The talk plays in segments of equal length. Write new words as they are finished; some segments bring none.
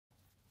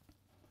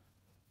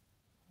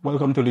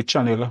Welcome to the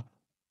channel,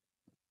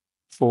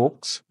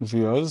 folks,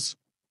 viewers.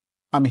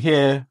 I'm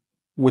here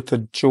with a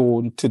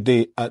drone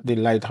today at the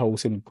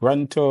lighthouse in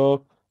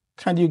Grantor.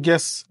 Can you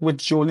guess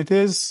which drone it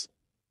is?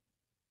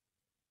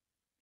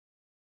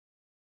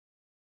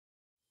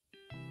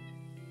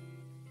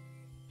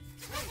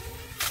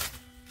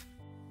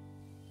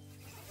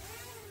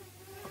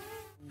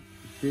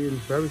 Being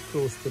very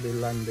close to the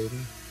landing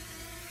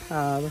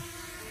pad.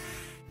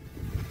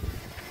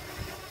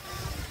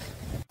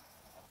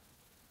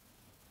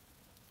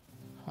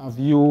 Have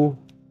you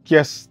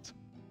guessed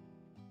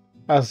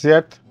as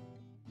yet?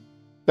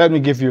 Let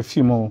me give you a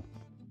few more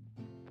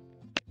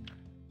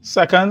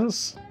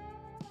seconds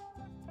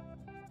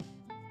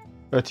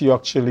that you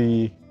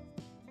actually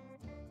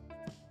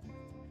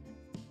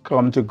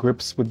come to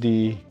grips with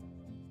the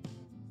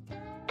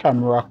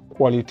camera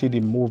quality,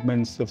 the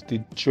movements of the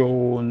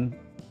drone,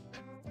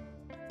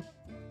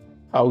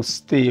 how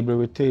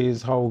stable it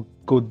is, how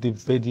good the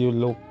video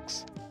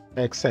looks,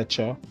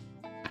 etc.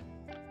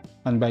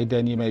 And by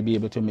then you might be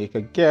able to make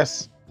a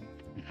guess.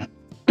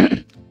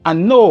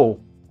 And no,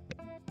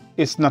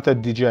 it's not a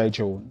DJI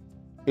drone.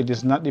 It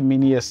is not the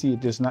Mini SE,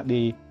 it is not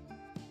the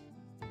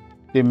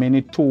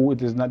Mini 2,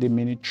 it is not the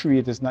Mini 3,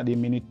 it is not the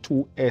Mini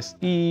 2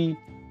 SE,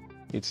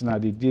 it's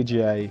not the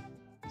DJI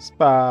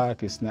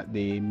Spark, it's not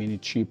the Mini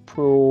 3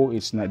 Pro,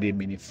 it's not the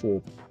Mini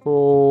 4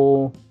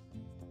 Pro,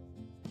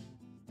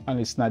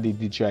 and it's not the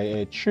DJI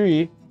Air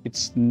 3,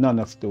 it's none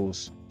of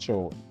those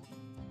drones.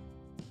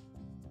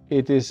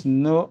 It is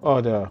no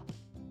other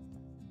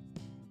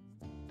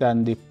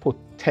than the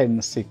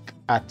Potensic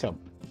Atom.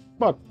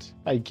 But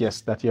I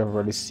guess that you have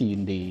already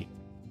seen the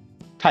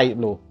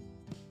title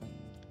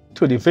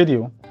to the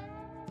video.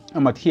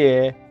 I'm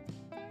here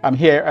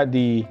at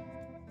the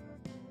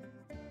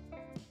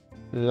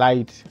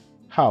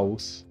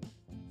lighthouse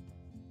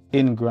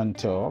in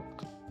Grantor,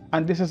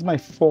 and this is my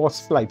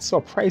first flight.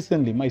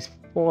 Surprisingly, my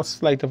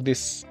first flight of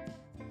this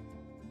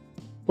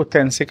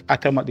Potensic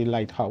Atom at the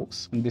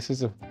lighthouse, and this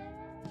is a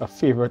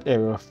favorite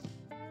area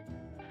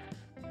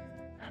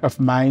of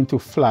mine to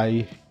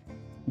fly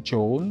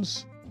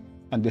drones,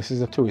 and this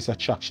is a tourist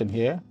attraction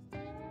here.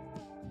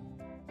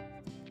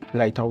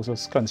 Lighthouse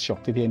was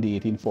constructed here in the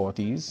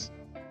 1840s.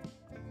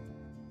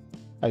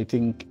 I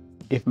think,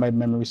 if my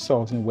memory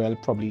serves me well,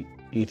 probably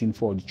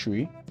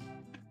 1843.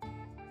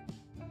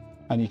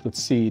 And you could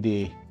see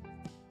the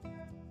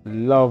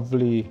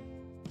lovely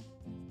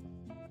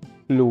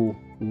blue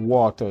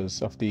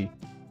waters of the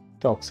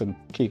Turks and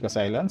Caicos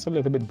Islands, a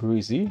little bit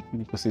breezy.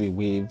 You can see the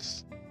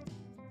waves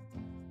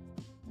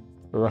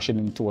rushing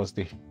in towards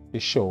the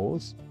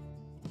shores.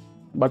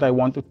 But I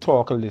want to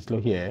talk a little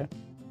here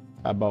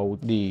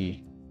about the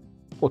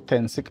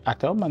Potensic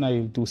Atom, and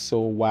I'll do so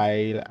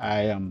while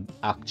I am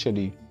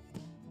actually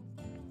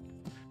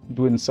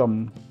doing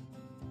some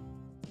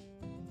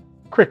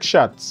quick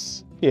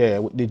shots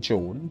here with the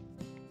drone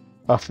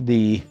of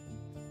the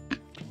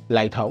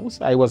lighthouse.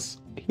 I was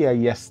here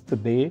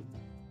yesterday.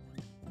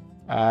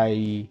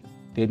 I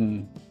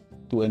didn't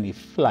do any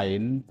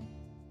flying.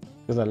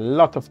 There's a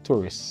lot of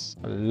tourists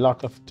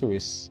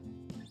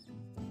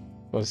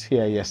was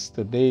here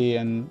yesterday,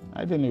 and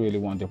I didn't really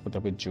want to put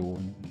up a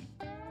drone,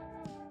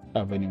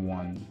 have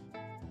anyone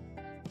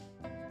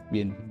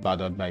being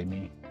bothered by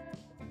me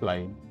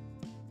flying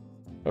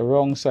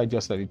around, so I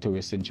just let the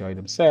tourists enjoy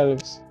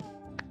themselves.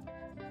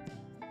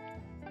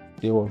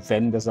 There were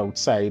vendors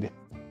outside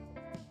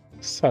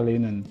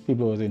selling, and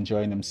people was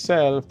enjoying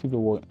themselves.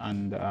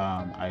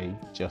 I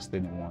just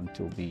didn't want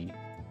to be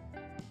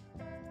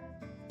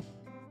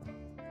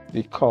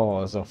the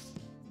cause of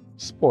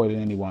spoiling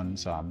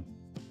anyone's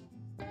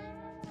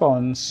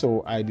fun,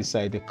 so I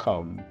decided to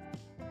come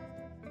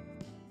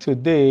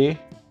today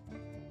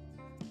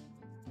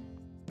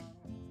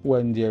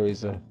when there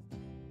is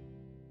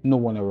no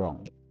one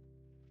around.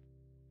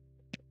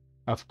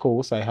 Of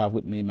course, I have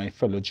with me my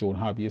fellow drone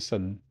hobbyist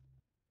and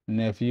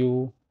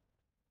nephew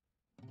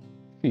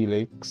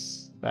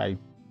Felix. I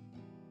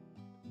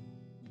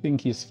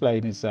think he's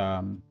flying his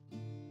Air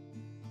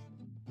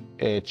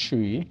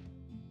 3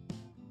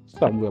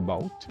 somewhere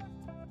about,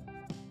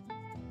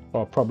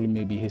 or probably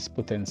maybe his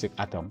Potensic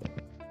Atom.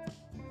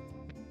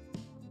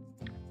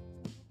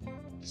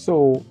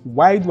 So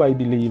why do I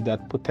believe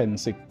that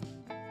Potensic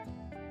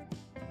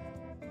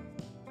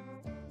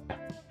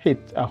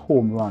hit a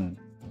home run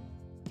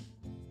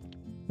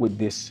with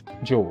this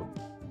drone?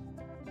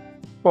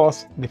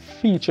 First, the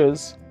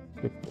features,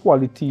 the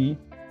quality.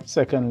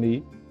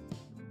 Secondly,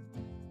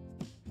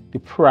 the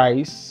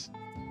price,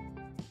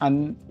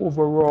 and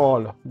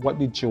overall what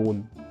the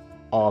drone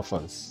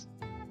offers.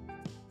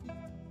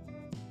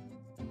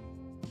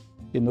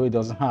 You know, it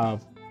doesn't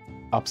have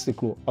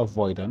obstacle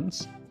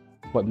avoidance,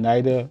 but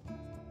neither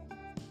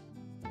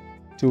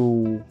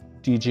do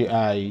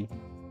DJI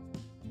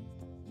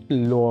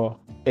lower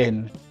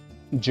end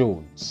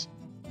drones.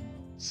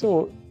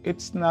 So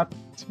it's not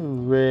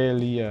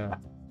really a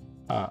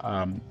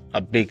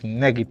big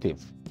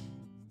negative,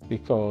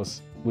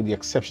 because with the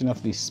exception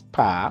of the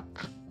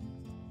Spark,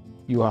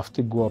 you have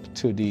to go up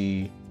to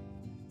the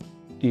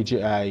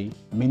DJI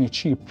Mini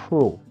 3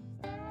 Pro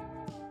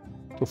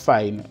to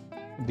find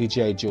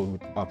DJI drone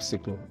with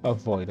obstacle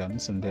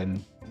avoidance, and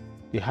then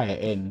the higher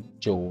end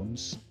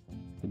drones,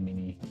 the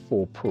Mini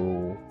 4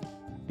 Pro,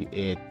 the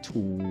Air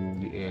 2,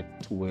 the Air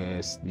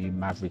 2S, the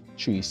Mavic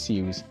 3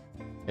 series,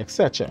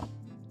 etc.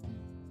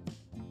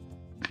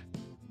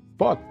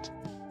 But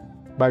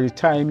by the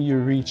time you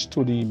reach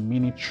to the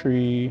Mini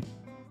 3,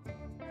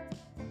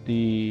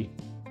 the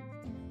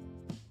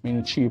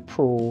Mini 3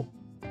 Pro,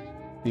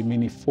 the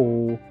Mini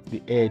 4,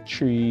 the Air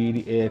 3,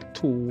 the Air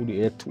 2,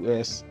 the Air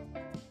 2S,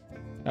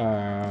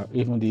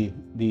 even the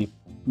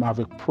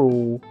Mavic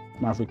Pro,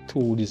 Mavic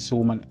 2, the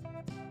Zoom, and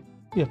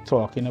you're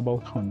talking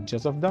about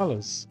hundreds of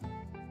dollars,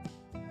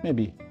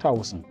 maybe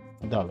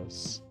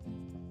 $1,000.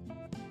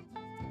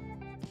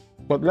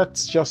 But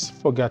let's just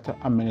forget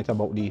a minute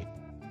about the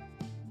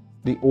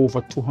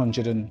over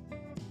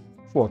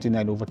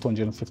 249, over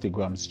 250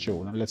 grams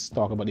drone, and let's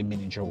talk about the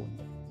mini drone.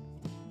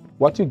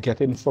 What you're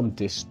getting from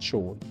this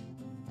drone,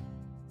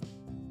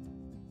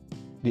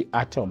 the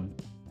Atom,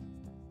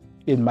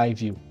 in my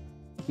view,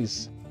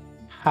 is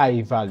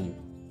high value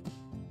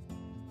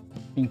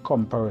in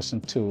comparison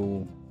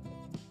to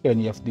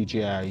any of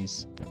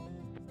DJI's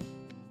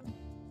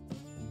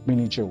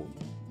mini drone,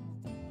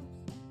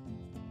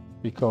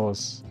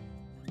 because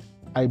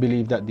I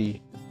believe that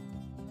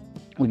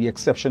with the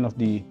exception of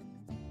the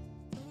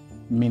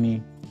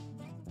Mini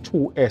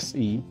 2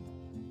 SE,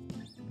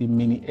 the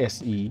Mini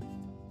SE,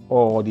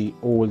 or the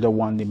older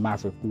one, the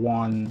Mavic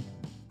 1,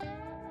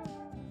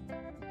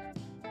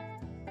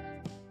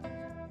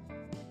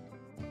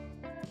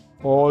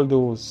 all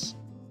those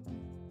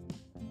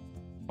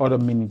other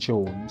mini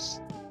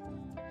drones,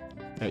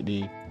 like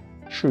the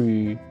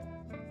 3,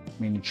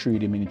 Mini 3,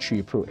 the Mini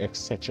 3 Pro,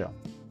 etc.,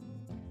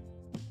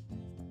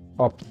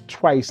 up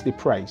twice the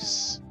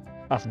price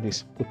of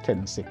this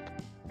Potensic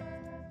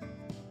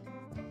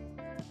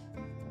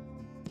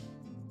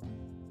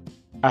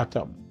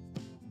Atom.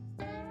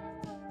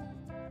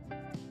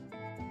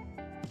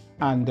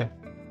 And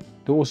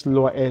those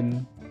lower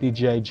end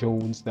DJI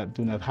drones that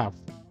do not have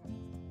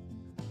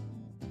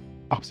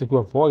obstacle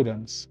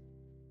avoidance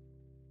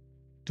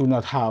do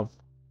not have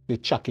the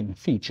tracking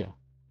feature.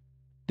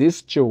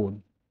 This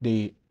drone,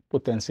 the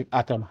Potensic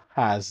Atom,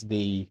 has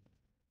the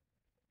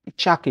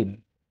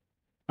tracking,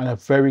 and a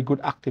very good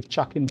active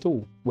tracking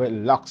too, where it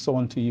locks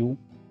onto you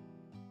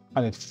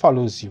and it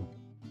follows you.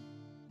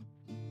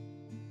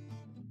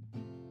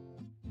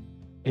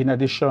 In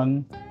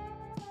addition,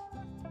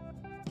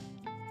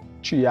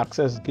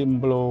 3-axis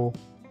gimbal,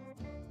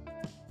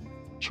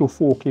 true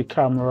 4K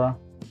camera.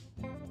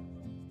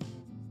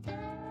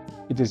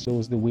 It is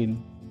shows the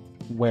wind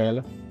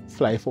well,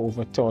 fly for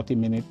over 30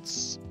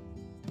 minutes,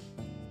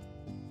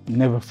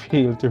 never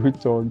fail to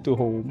return to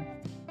home.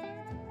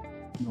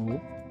 No.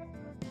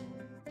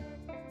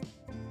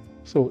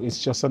 So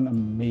it's just an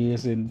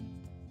amazing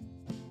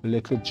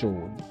little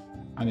drone,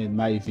 and in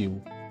my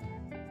view,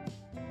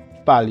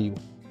 value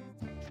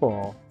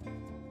for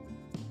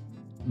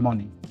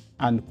money.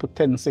 And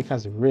Potensic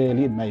has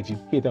really, in my view,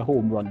 hit a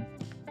home run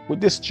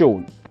with this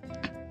drone.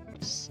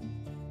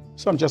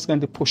 So I'm just going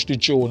to push the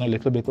drone a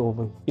little bit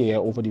over here,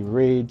 over the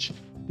ridge.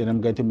 Then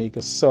I'm going to make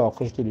a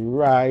circle to the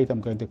right.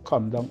 I'm going to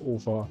come down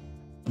over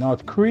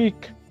North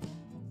Creek,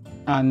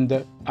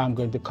 and I'm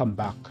going to come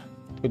back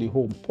to the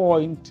home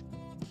point.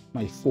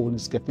 My phone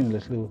is getting a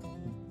little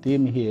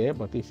dim here,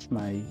 but if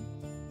my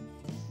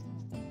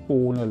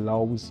phone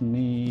allows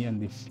me,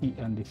 and the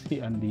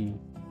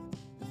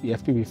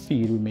FPV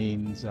feed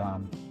remains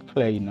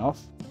clear enough,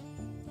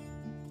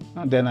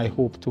 and then I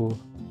hope to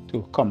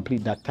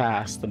complete that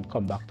task and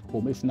come back to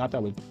home. If not, I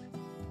will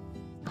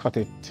cut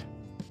it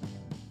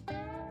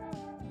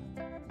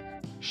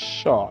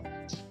short.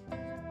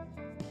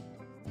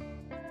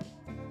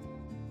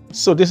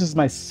 So this is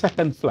my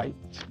second flight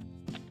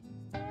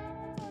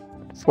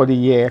for the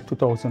year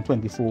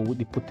 2024 with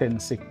the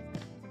Potensic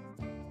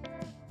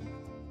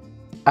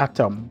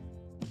Atom,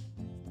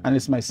 and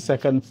it's my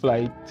second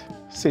flight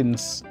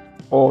since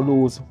all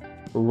those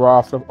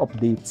raft of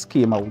updates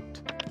came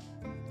out,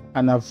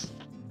 and I've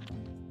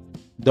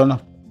done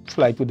a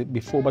flight with it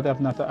before, but I've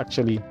not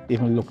actually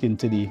even looked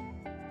into the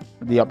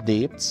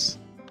updates.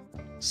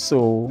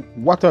 So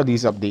what are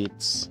these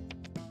updates,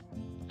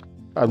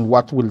 and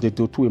what will they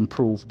do to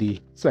improve the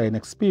flying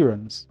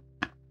experience?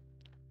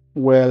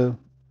 Well,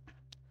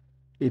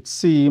 it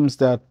seems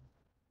that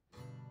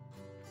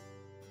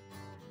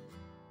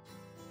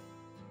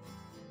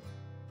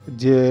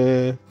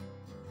there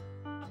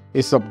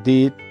is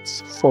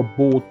updates for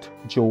both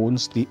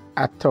drones, the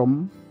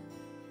Atom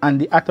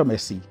and the Atom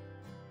SE.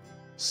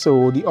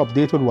 So the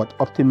update would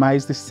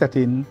optimize the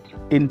setting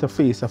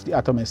interface of the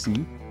Atom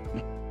SE,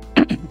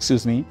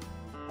 excuse me,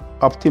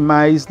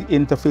 optimize the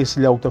interface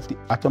layout of the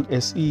Atom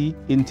SE,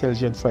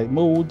 intelligent flight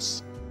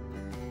modes.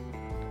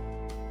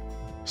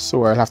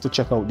 So I'll have to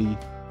check out the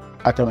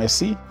Atom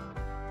SE.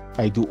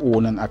 I do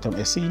own an Atom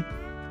SE.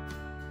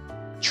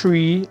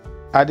 3,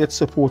 added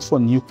support for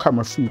new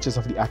camera features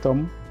of the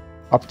Atom,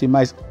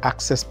 optimized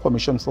access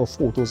permission for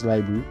photos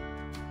library.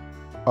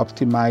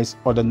 Optimize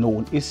other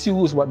known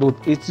issues. What those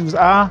issues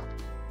are?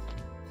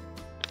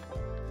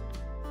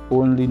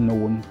 Only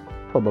known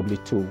probably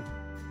to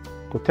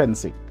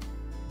Potensic.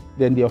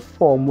 Then there are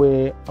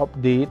firmware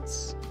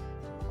updates.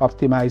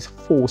 Optimize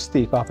force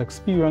takeoff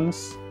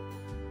experience.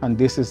 And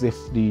this is if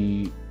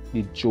the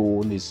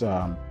drone is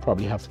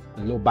probably have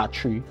low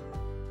battery,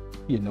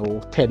 you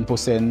know,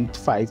 10%,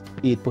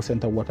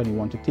 8% of what you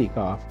want to take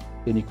off.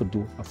 Then you could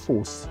do a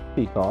force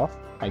takeoff.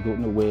 I don't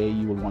know where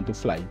you will want to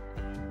fly.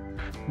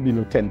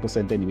 Below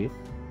 10% anyway.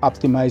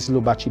 Optimize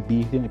low battery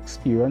beating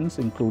experience,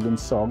 including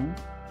song.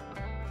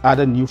 Add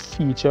a new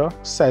feature,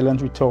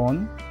 silent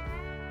return,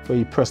 where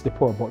you press the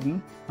power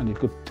button and it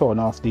could turn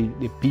off the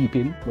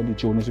beeping when the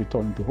drone is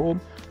returning to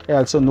home. I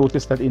also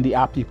noticed that in the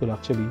app you could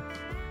actually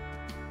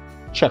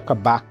check a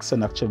box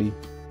and actually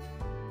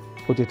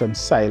put it on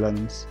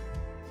silence.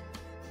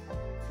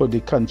 Put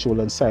the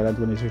control on silent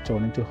when it's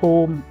returning to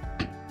home.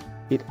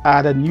 It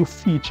added a new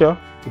feature,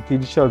 the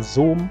digital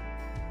zoom,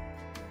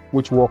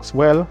 which works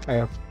well. I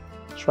have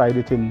tried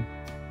it in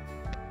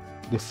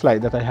the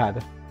flight that I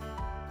had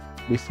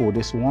before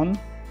this one,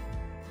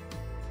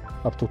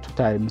 up to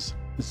 2x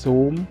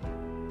zoom.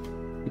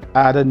 It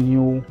added a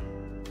new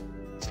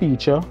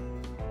feature,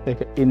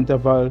 like an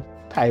interval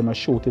timer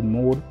shooting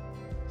mode.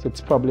 So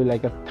it's probably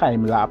like a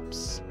time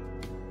lapse.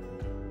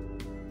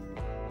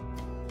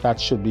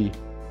 That should be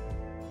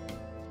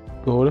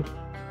good.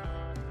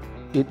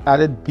 It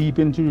added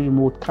beeping to the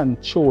remote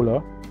controller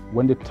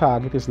when the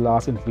target is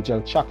lost in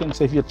visual tracking.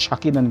 So if you're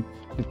tracking and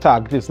the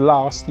target is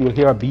lost, you'll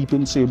hear a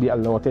beeping, so you'll be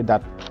alerted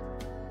that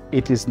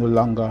it is no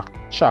longer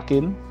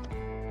tracking.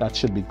 That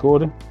should be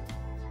good.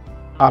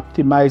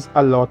 Optimize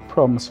alert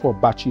prompts for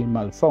battery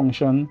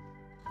malfunction.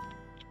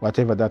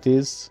 Whatever that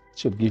is,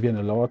 should give you an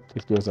alert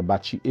if there's a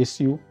battery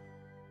issue.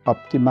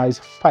 Optimize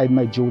Find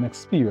My Drone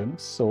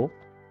experience. So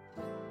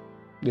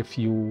if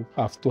you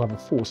have to have a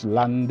forced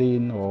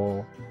landing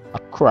or a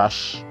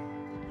crash,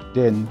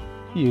 then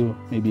you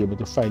may be able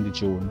to find the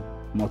drone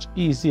much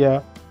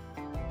easier.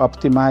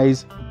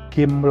 Optimize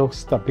gimbal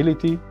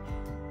stability.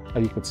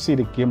 And you could see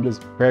the gimbal is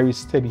very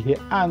steady here,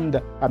 and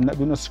I'm not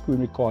doing a screen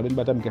recording,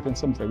 but I'm getting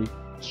some very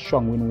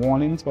strong wind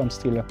warnings, so I'm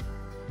still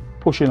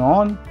pushing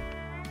on.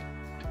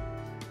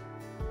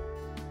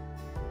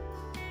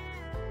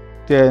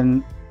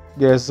 Then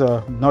there's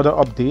another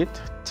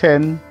update,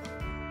 10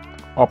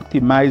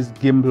 optimized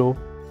gimbal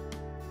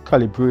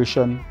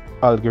calibration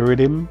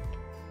algorithm,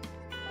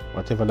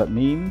 whatever that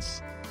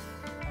means.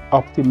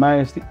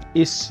 Optimize the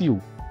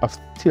issue of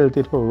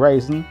tilted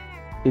horizon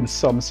in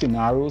some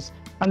scenarios.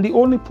 And the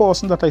only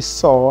person that I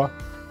saw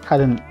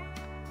had an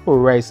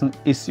horizon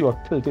issue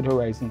or tilted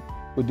horizon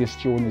with this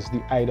drone is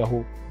the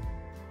Idaho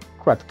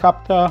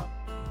quadcopter.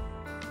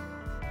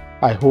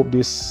 I hope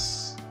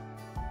this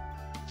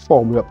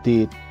firmware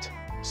update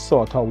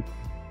sort out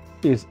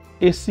his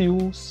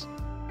issues,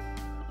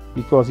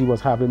 because he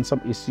was having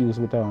some issues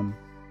with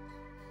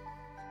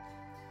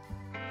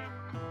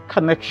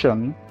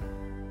connection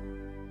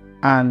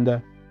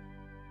and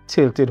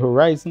tilted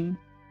horizon,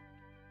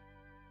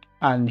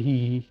 and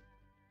he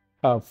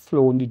have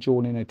flown the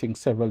drone in I think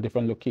several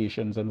different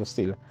locations and was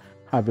still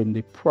having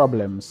the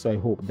problems. So I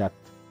hope that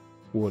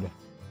would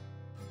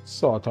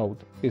sort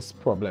out this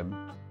problem.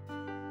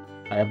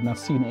 I have not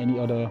seen any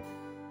other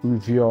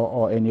reviewer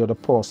or any other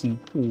person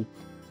who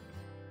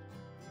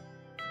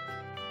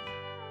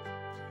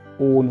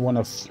own one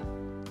of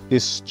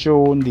this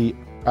drone, the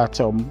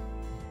Atom,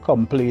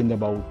 complained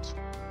about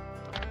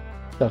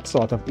that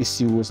sort of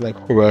issues like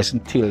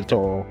horizon tilt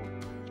or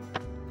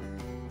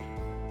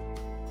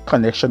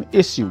connection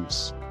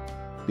issues.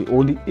 The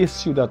only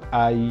issue that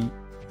I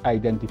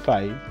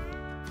identify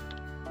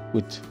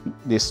with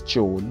this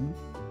drone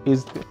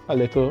is a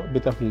little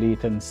bit of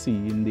latency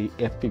in the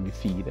FPV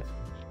feed,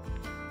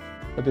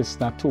 but it's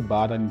not too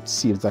bad, and it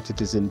seems that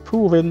it is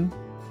improving.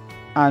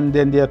 And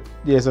then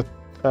there's a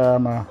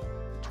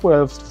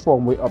 12th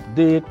firmware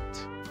update.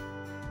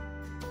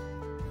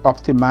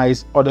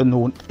 Optimize other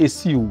known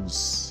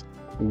issues.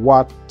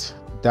 What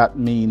that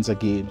means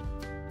again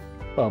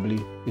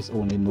probably is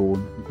only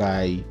known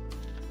by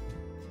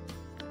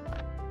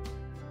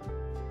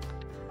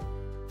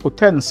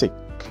Potensic.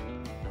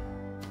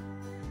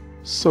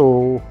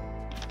 So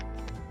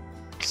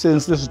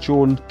since this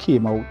drone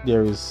came out,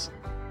 there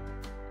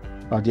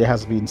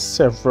has been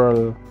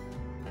several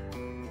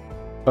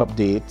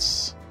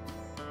updates.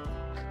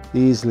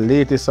 These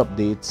latest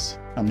updates,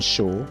 I'm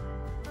sure,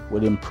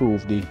 will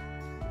improve an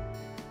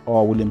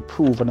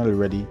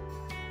already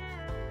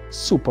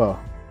super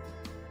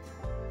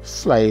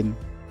flying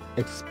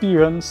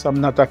experience.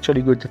 I'm not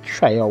actually going to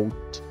try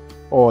out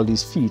all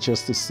these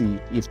features to see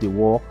if they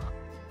work.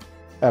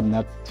 I'm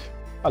not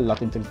a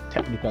lot into the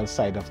technical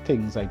side of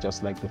things. I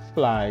just like to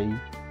fly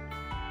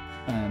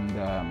and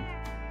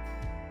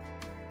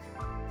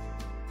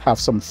have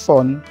some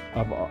fun.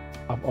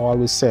 I've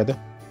always said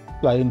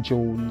flying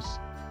drones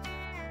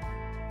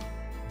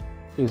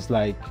is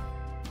like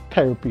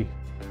therapy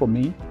for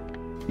me.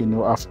 You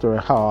know, after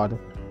a hard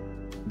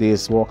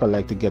day's work, I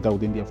like to get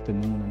out in the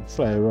afternoon and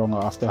fly around,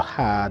 or after a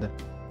hard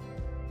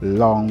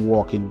long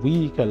walking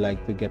week. I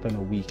like to get on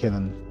a weekend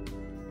and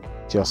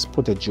just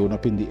put a drone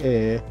up in the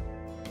air,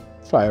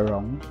 fly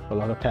around. A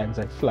lot of times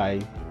I fly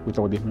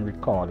without even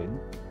recording,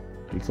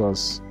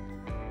 because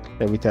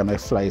every time I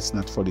fly, it's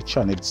not for the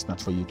channel, it's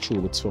not for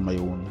YouTube, it's for my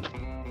own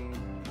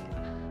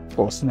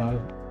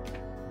personal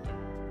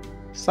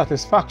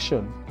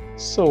satisfaction.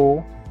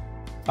 So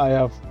I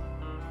have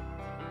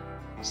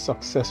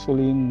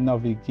successfully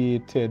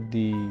navigated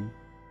the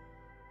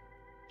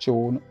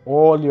drone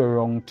all the way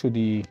around to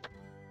the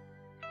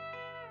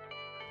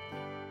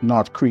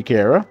North Creek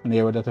area, an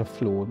area that I've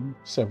flown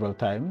several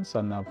times,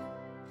 and I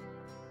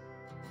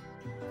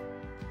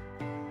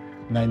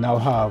now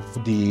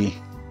have the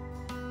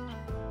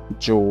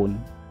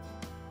drone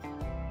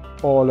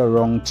all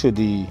around to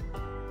the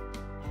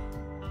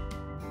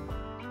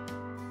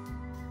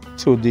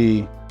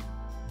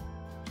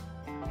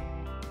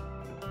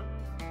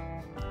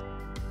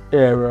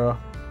area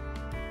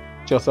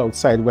just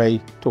outside where I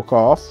took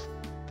off,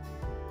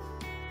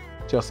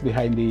 just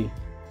behind the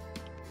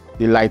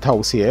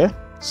lighthouse here.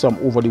 So I'm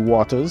over the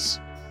waters,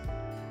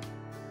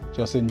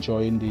 just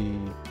enjoying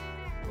the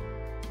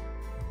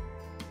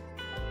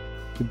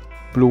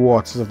blue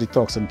waters of the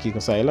Turks and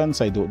Caicos Islands.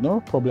 I don't know,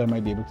 probably I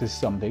might be able to see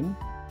something,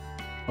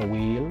 a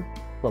whale,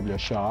 probably a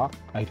shark,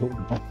 I don't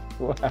know.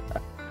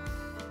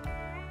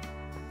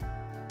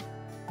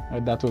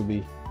 That will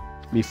be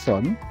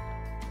fun.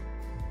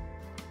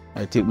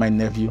 I think my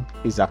nephew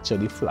is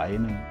actually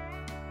flying, and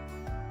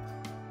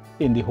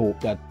in the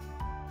hope that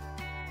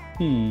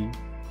he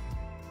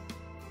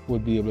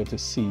would be able to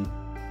see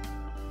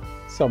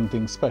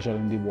something special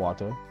in the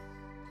water.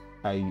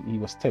 He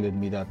was telling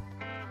me that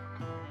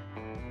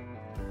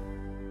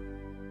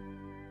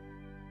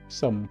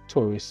some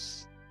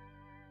tourists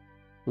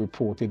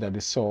reported that they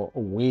saw a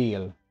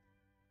whale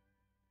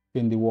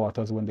in the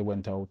waters when they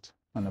went out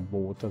on a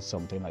boat or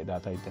something like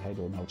that. I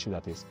don't know how true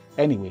that is.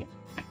 Anyway,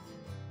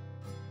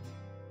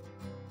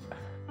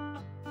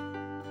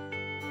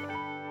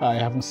 I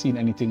haven't seen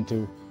anything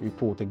to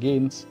report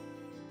against,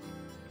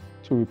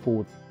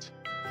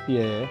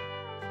 here.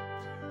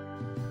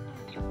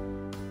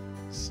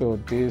 So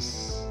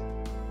this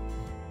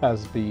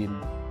has been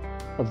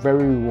a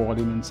very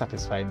rewarding and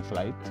satisfying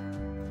flight.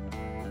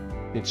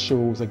 It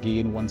shows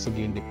once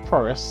again the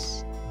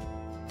prowess,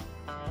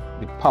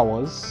 the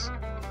powers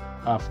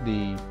of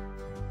the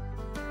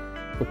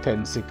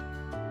Potensic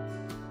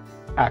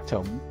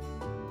Atom,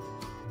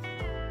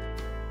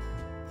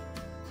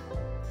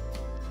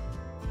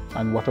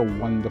 and what a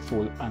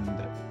wonderful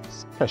and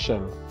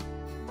special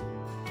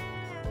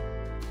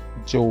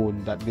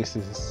drone that this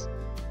is,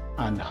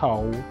 and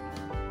how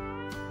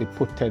the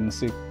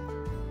Potensic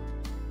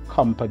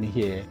company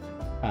here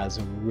has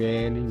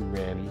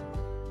really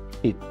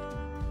hit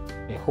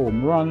a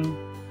home run.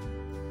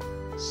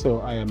 So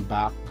I am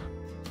back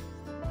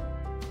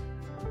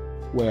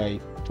where I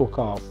took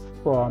off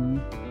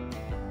from,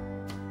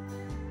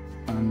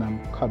 and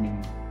I'm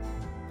coming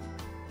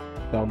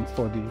down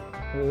for the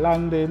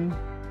landing.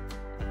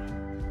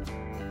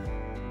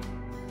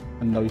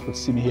 And now you can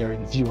see me here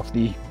in view of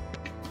the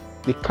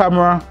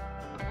camera.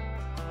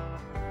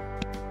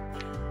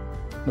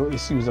 No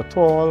issues at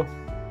all.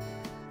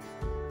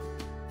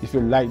 If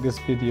you like this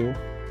video,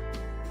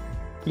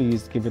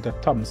 please give it a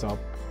thumbs up.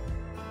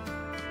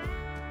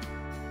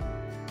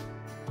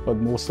 But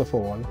most of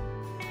all,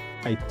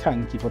 I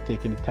thank you for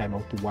taking the time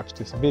out to watch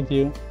this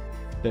video.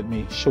 Let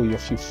me show you a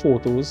few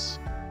photos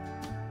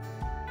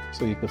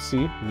so you can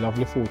see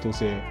lovely photos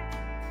here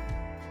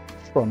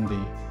from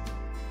the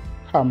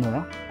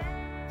camera.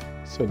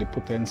 So the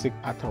Potensic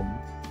Atom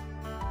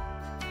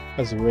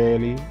has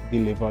really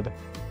delivered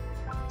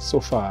so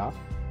far.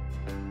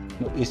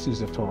 No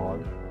issues at all.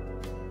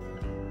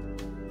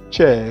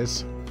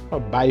 Cheers,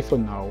 bye for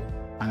now,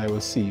 and I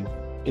will see you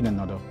in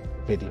another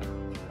video.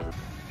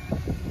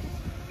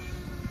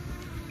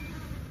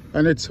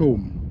 And it's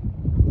home.